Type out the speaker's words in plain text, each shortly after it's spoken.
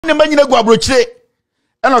Nemba nyina gu abrochire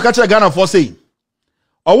and o ka kire Ghana for say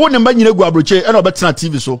owo nemba nyina gu abrochire and obetena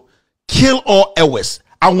TV so kill all hours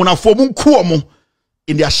awona for mun ku omo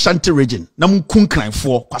in the Ashanti region na mun kun kran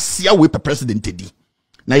for kwasea we president edi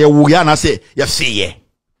na ye wo ya na say ye feye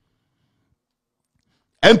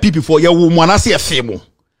MPP for ye wo mo na say ye fe mo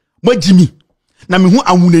majimi na me hu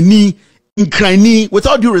awunani nkrani.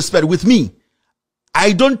 Without due respect, with me,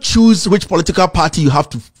 I don't choose which political party you have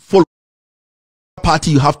to follow. But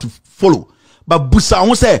Busa, I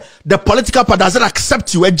won't say the political party doesn't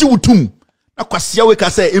accept you. Na kwasia we ka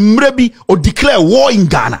say imrebi or declare war in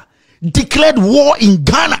Ghana. Declared war in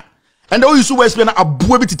Ghana. And all you so explain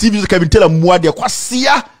abuebi to TV Kelvin Taylor muade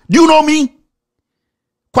kwasia. Do you know me?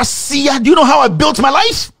 Kwasia, do you know how I built my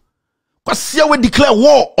life? Kwasia we declare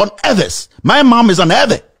war on others. My mom is an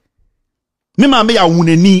other. Me mama ya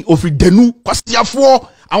wuneni ofri denu kwasia fo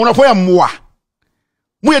awonafo ya mwa.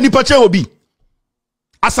 Mu ya nipa che obi.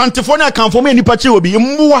 Asantefonia can for me nipa che obi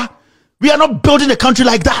mwa. We are not building a country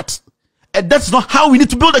like that. And that's not how we need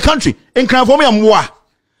to build a country. In California mwa.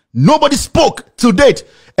 Nobody spoke to date.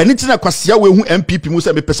 Anything na kwasia we hu MPP mu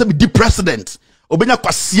say me pese be the president. Obenya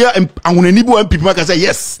kwasia awuneni bu MPP ma ka say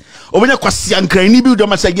yes. Obenya kwasia nkrani bi do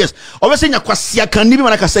ma say yes. Obenya nya kwasia kan ni bi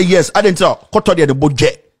ma ka say yes. Adenta koto de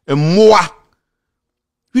boje mwa.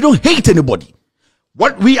 We don't hate anybody.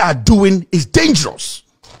 What we are doing is dangerous.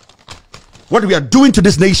 What we are doing to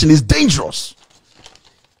this nation is dangerous.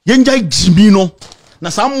 Yenjai Jimino. Na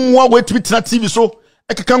samwa we to be TV so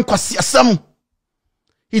ekekam kwasi asam.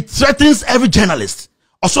 He threatens every journalist.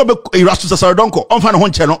 Also be Erastus Sasadonko on fan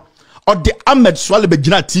Hon channel or the Ahmed Swale be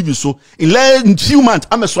Gina TV so in few months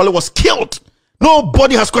Ahmed Swale was killed.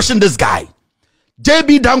 Nobody has questioned this guy.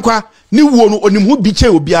 JB Dankwa ni wonu onimhu biche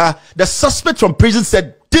obia. The suspect from prison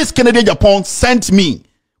said this Kennedy Agyapong sent me.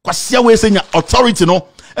 Kwasia we say authority no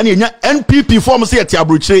and yenya NPP form say ati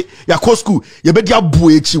abrochire ya ko school ye be dia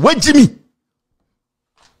buechi wajimi.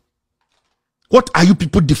 What are you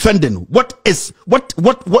people defending? What do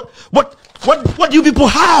you people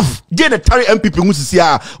have? They the Tari MPP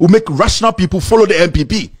will make rational people follow the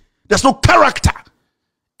MPP. There's no character.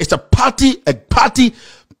 It's a party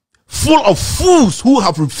full of fools who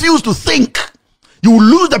have refused to think. You will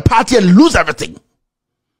lose the party and lose everything.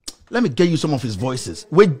 Let me get you some of his voices.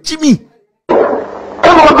 Wait, Jimmy. What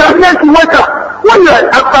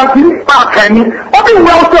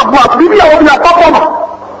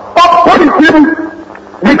is him?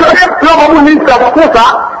 Because no needs to have quota,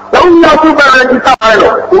 the only to register Milo,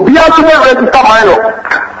 will be able to register Milo.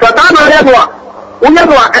 So we have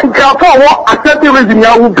and California accepting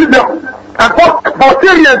regime will be them. And for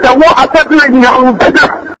Syrians, the war accepting regime will be them.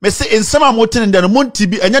 Me say in some mountain and the Monty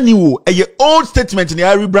be and you a old statement in the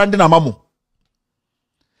Irish branding Amamu.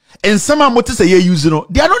 And some mountains a year using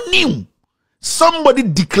they are not new. Somebody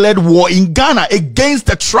declared war in Ghana against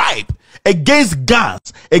the tribe. Against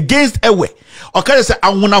Gans, against Ewe. Okay, say I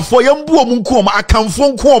wanna for yambu omunkuomo, I can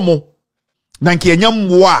phone kuomo. Nanki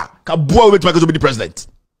enyamwa ka bua we to be the president.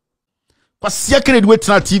 Kwasia Kennedy we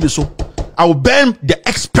tena TV so. I will ban the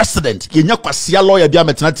ex-president. Yenya kwasia lawyer bia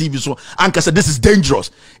metena TV so. Anka said this is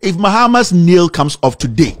dangerous. If Mahama's nail comes off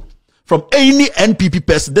today from any NPP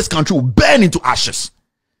person, this country will burn into ashes.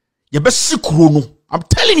 I'm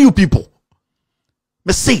telling you people.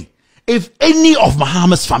 Me say, if any of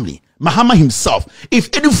Mahama's family, Mahama himself, if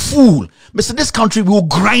any fool, Mr. This country will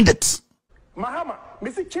grind it. Mahama,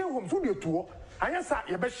 Mr. Chehum Fudio Tour, I answer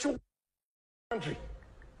your best show country.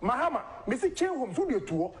 Mahama, Mr. Chehum Fudio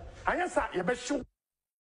Tour, I answer your best show.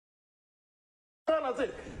 I say,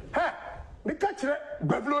 hey, the catcher,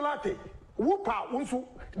 Bablo Latte, Whoopa, Unsu,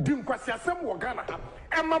 Dimquasia, some Wagana,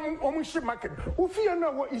 and Mam Omushi market, who fear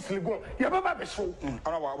no what is Ligon, Yababa show.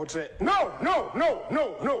 I would say, no.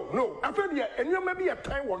 I feel you, and you may be a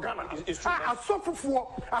time Wagana. I suffer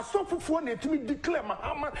for to me declare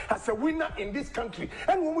Mahama as a winner in this country,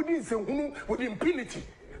 and when we didn't say with impunity.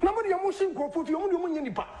 Nobody emotion go for you,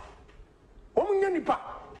 Omunipa.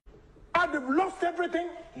 I've lost everything.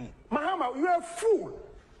 Mahama, you are a fool.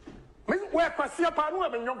 Where Pasia Panu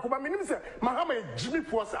and Yonkuba Minim Mahama Jimmy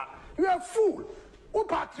Posa. You are a fool.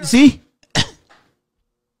 See?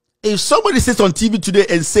 If somebody sits on TV today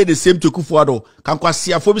and say the same to Kufuado, can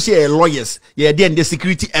Kwasia for say lawyers, yeah, then the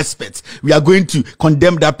security experts, we are going to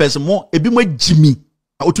condemn that person more. A bit more Jimmy.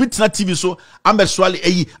 I'll tweet na TV so I'm a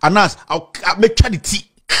swally anas. I'll make charity.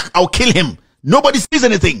 I'll kill him. Nobody says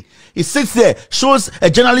anything. He sits there, shows a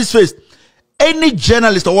journalist's face. Any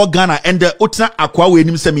journalist or Ghana and the Utna Akwa we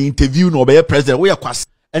him me interview no be president. We are Kwasia.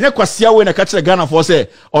 And then Kwasia we na catch the Ghana for say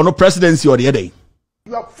or no presidency or the other day.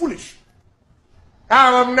 You are foolish.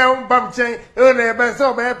 I'm now bam chain,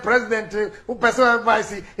 president, who person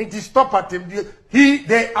vice, it is stop at him.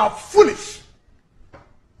 They are foolish.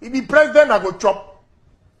 He be president, I go chop.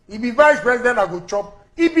 He be vice president, I go chop.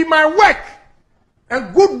 He be my work,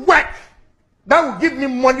 and good work, that will give me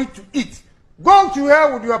money to eat. Go to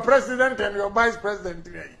hell with your president and your vice president.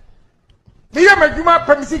 The year my Juma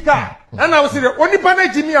Pemisika, and I was saying, only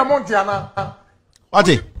Pane Jimmy Amontiana. What?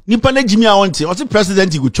 Nipane Jimmy Amonti, what's the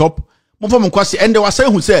president you go chop? And they were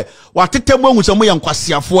saying who say, what Temo with some young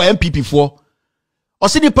Quasia for MPP for. Or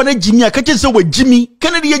say the Pane Jimmy, I can't say with Jimmy,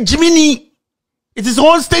 Kennedy Jimmy. It is his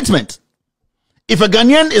own statement. If a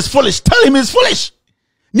Ghanaian is foolish, tell him he's foolish.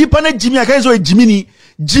 Nipane Jimmy, I can't say Jimmy.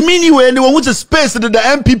 Jimmy, when they want to space to the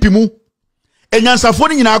MPP mu. And answer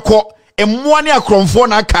for in our court, and one year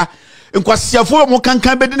cromphone aka, and Quasia for more can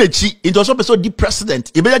be the chi. It was also the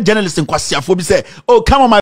president. A better journalist in Quasia for say, oh, come on, my